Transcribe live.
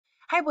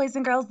Hi, boys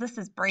and girls. This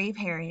is Brave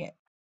Harriet.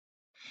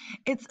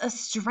 It's a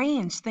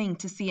strange thing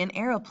to see an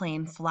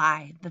aeroplane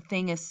fly. The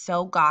thing is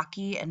so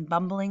gawky and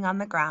bumbling on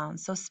the ground,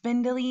 so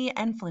spindly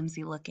and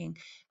flimsy looking.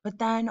 But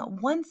then,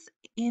 once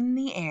in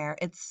the air,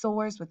 it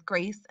soars with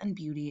grace and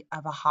beauty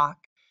of a hawk,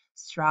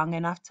 strong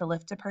enough to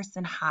lift a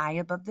person high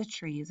above the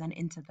trees and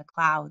into the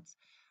clouds.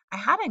 I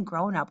hadn't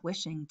grown up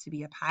wishing to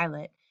be a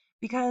pilot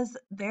because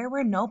there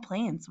were no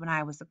planes when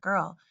I was a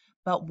girl.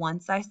 But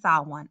once I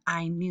saw one,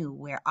 I knew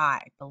where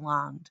I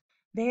belonged.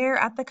 There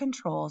at the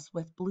controls,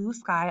 with blue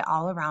sky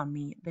all around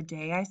me, the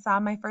day I saw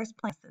my first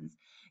plane lessons,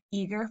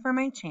 eager for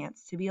my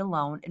chance to be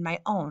alone in my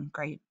own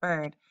great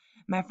bird.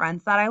 My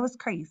friends thought I was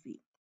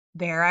crazy.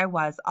 There I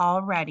was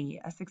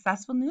already, a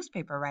successful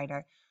newspaper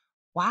writer.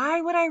 Why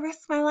would I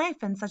risk my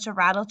life in such a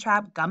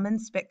rattletrap gum and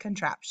spit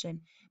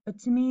contraption? But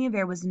to me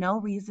there was no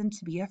reason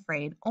to be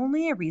afraid,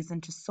 only a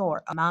reason to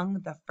soar among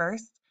the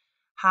first,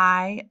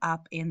 high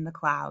up in the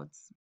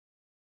clouds.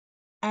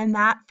 And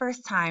that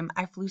first time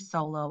I flew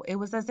solo, it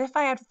was as if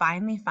I had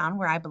finally found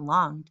where I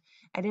belonged.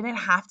 I didn't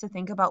have to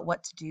think about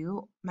what to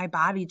do. My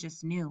body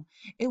just knew.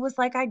 It was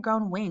like I'd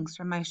grown wings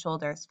from my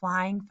shoulders.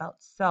 Flying felt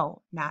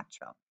so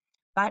natural.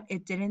 But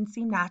it didn't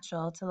seem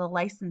natural to the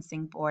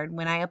licensing board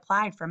when I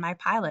applied for my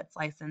pilot's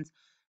license.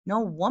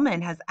 No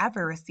woman has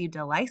ever received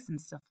a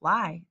license to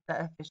fly,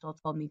 the official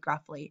told me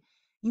gruffly.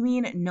 You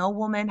mean no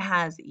woman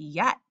has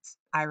yet?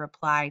 I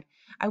replied.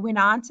 I went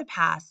on to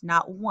pass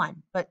not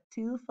one, but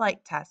two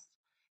flight tests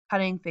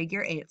cutting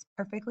figure eights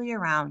perfectly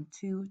around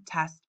two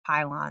test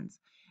pylons.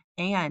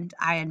 And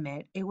I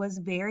admit it was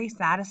very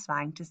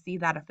satisfying to see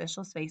that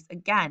official's face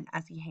again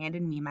as he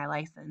handed me my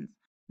license.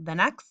 The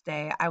next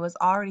day, I was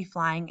already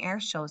flying air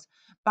shows,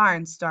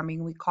 barnstorming,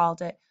 we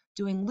called it,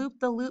 doing loop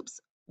the loops,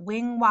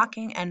 wing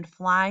walking, and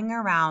flying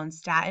around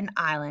Staten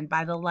Island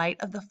by the light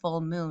of the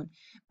full moon.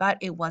 But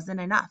it wasn't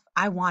enough.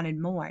 I wanted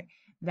more.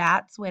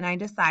 That's when I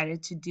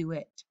decided to do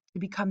it, to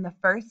become the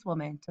first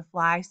woman to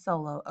fly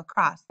solo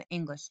across the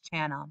English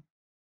Channel.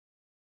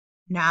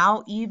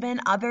 Now, even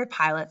other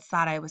pilots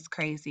thought I was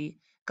crazy.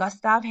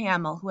 Gustav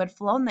Hamel, who had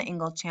flown the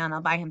English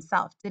Channel by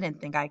himself,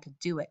 didn't think I could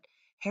do it.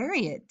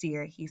 Harriet,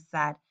 dear, he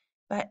said,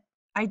 but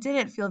I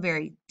didn't feel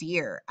very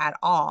dear at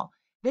all.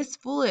 This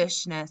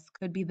foolishness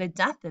could be the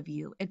death of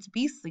you. It's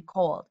beastly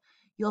cold.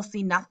 You'll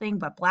see nothing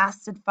but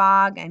blasted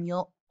fog, and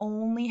you'll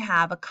only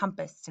have a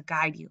compass to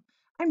guide you.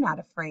 I'm not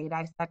afraid,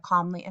 I said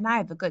calmly, and I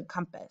have a good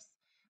compass.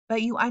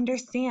 But you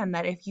understand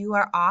that if you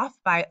are off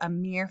by a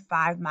mere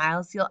 5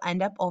 miles, you'll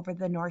end up over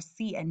the North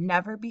Sea and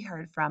never be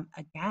heard from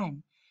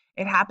again.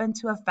 It happened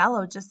to a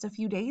fellow just a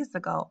few days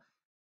ago.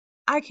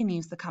 I can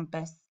use the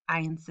compass, I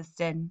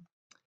insisted.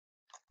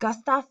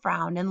 Gustav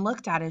frowned and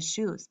looked at his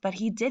shoes, but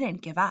he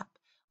didn't give up.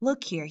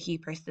 Look here, he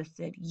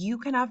persisted. You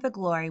can have the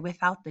glory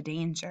without the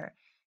danger.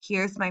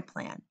 Here's my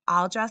plan.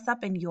 I'll dress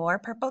up in your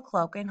purple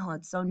cloak and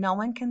hood so no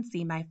one can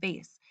see my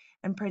face.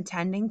 And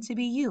pretending to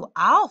be you,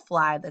 I'll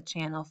fly the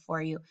channel for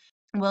you.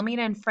 We'll meet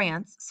in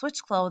France,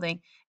 switch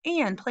clothing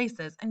and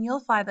places, and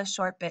you'll fly the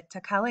short bit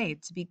to Calais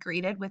to be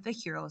greeted with a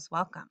hero's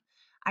welcome.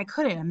 I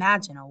couldn't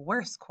imagine a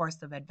worse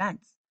course of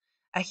events.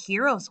 A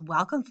hero's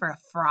welcome for a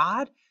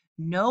fraud?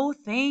 No,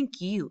 thank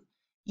you.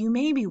 You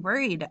may be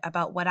worried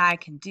about what I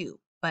can do,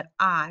 but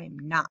I'm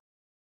not.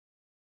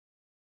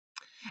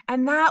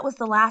 And that was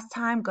the last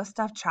time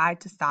Gustav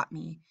tried to stop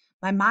me.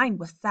 My mind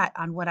was set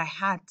on what I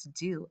had to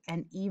do,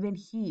 and even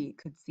he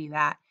could see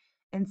that.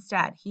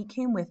 Instead, he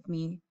came with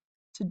me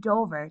to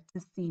Dover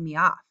to see me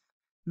off.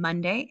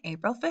 Monday,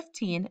 April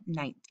 15,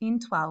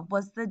 1912,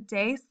 was the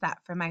day set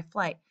for my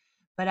flight.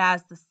 But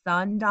as the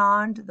sun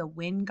dawned, the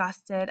wind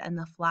gusted, and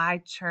the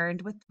fly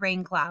churned with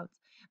rain clouds,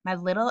 my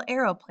little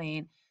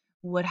aeroplane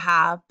would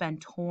have been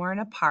torn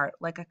apart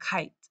like a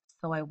kite.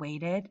 So I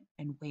waited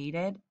and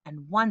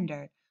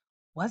wondered,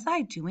 was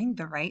I doing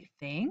the right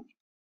thing?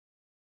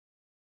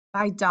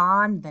 By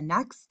dawn the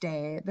next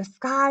day, the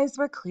skies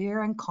were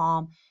clear and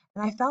calm,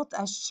 and I felt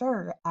as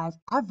sure as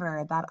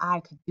ever that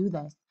I could do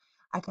this.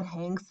 I could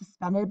hang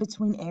suspended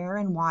between air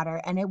and water,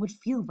 and it would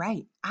feel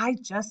right. I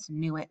just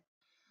knew it.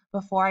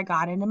 Before I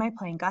got into my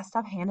plane,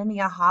 Gustav handed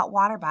me a hot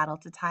water bottle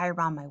to tie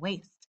around my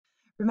waist.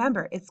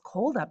 Remember, it's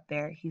cold up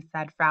there, he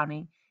said,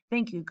 frowning.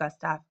 Thank you,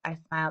 Gustav, I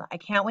smiled. I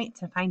can't wait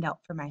to find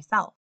out for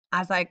myself.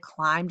 As I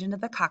climbed into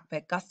the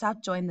cockpit,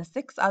 Gustav joined the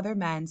six other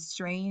men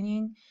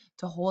straining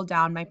to hold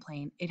down my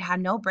plane. It had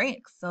no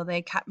brakes, so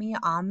they kept me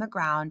on the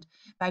ground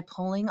by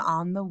pulling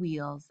on the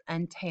wheels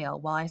and tail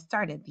while I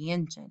started the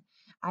engine.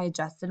 I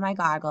adjusted my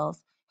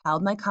goggles,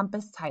 held my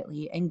compass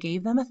tightly, and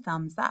gave them a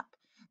thumbs up.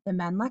 The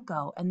men let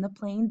go, and the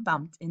plane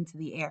bumped into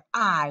the air.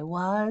 I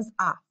was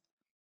off.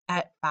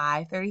 At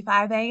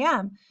 5:35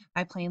 a.m.,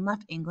 my plane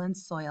left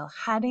England's soil,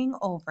 heading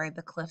over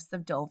the cliffs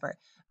of Dover,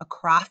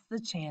 across the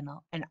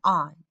Channel, and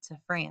on to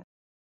France.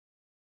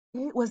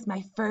 It was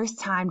my first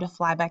time to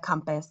fly by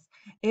compass.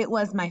 It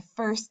was my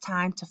first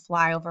time to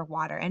fly over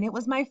water, and it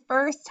was my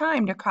first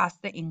time to cross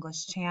the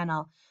English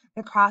Channel.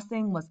 The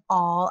crossing was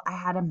all I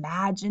had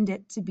imagined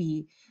it to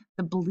be.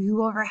 The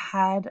blue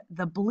overhead,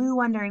 the blue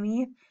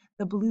underneath,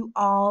 the blue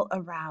all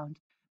around.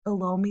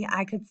 Below me,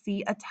 I could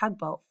see a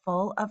tugboat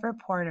full of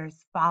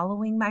reporters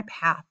following my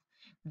path.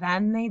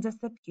 Then they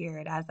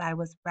disappeared as I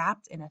was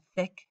wrapped in a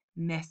thick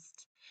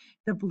mist.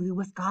 The blue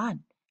was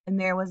gone, and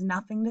there was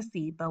nothing to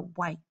see but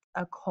white,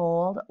 a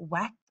cold,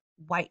 wet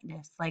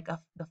whiteness like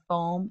the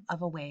foam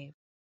of a wave.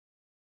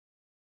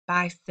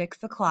 By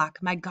 6 o'clock,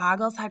 my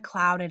goggles had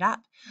clouded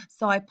up,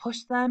 so I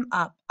pushed them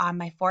up on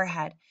my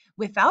forehead.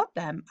 Without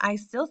them, I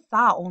still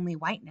saw only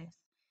whiteness.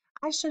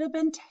 I should have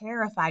been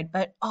terrified,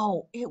 but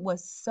oh, it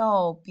was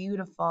so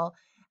beautiful,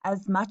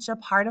 as much a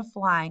part of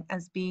flying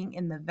as being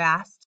in the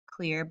vast,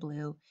 clear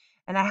blue.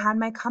 And I had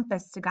my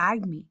compass to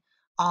guide me.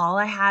 All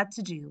I had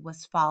to do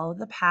was follow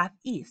the path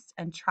east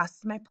and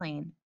trust my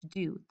plane to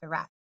do the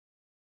rest.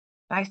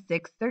 By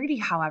 6:30,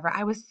 however,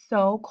 I was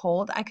so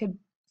cold I could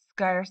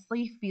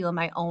scarcely feel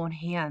my own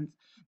hands.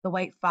 The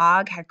white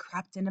fog had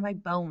crept into my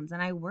bones,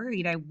 and I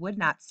worried I would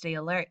not stay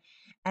alert,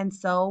 and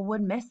so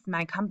would miss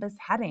my compass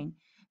heading.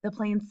 The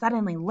plane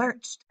suddenly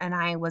lurched, and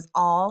I was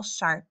all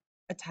sharp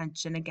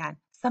attention again.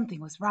 Something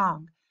was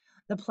wrong.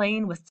 The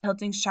plane was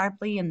tilting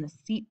sharply, and the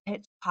steep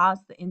pitch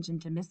caused the engine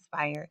to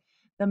misfire.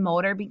 The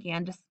motor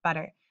began to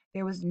sputter.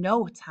 There was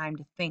no time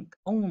to think,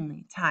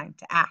 only time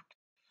to act.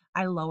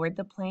 I lowered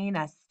the plane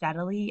as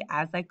steadily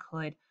as I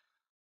could,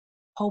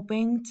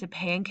 hoping to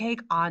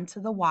pancake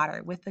onto the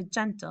water with a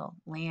gentle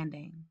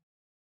landing.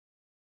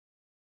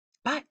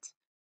 But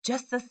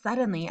just as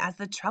suddenly as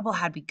the trouble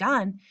had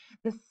begun,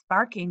 the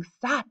sparking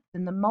stopped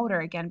and the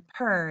motor again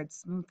purred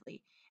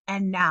smoothly.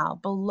 And now,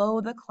 below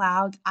the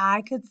clouds,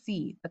 I could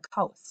see the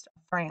coast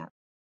of France.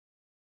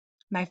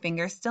 My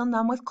fingers still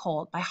numb with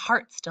cold, my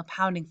heart still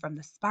pounding from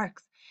the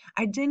sparks.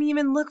 I didn't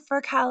even look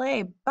for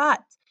Calais,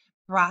 but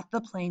brought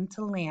the plane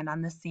to land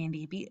on the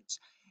sandy beach.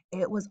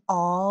 It was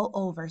all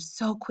over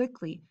so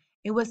quickly.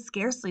 It was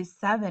scarcely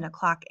 7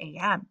 o'clock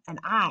a.m., and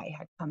I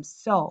had come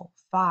so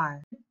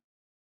far.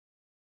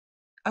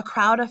 A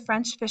crowd of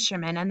French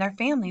fishermen and their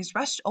families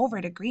rushed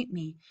over to greet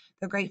me,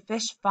 the great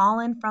fish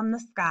fallen from the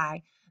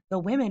sky. The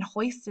women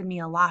hoisted me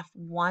aloft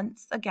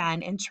once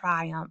again in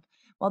triumph,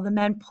 while the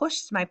men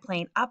pushed my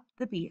plane up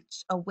the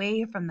beach,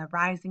 away from the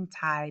rising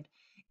tide.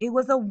 It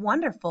was a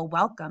wonderful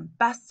welcome.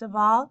 Best of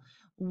all,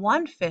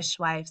 one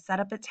fishwife set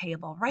up a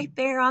table right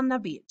there on the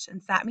beach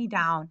and sat me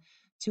down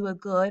to a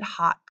good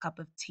hot cup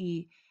of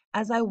tea.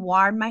 As I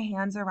warmed my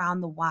hands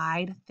around the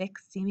wide, thick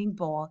steaming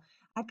bowl,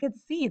 I could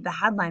see the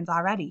headlines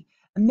already.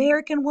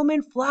 American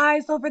woman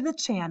flies over the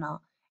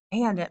channel.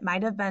 And it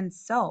might have been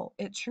so.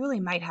 It truly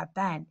might have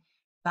been.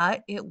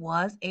 But it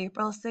was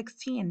April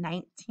 16,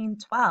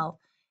 1912.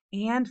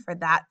 And for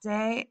that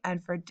day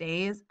and for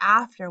days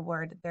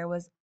afterward, there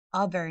was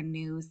other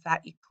news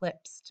that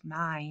eclipsed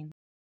mine.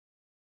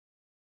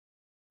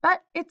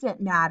 But it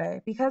didn't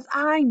matter because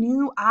I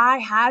knew I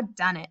had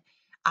done it.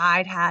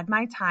 I'd had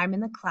my time in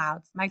the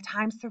clouds, my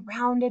time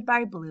surrounded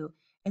by blue,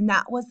 and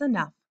that was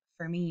enough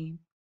for me.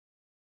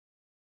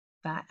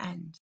 The end.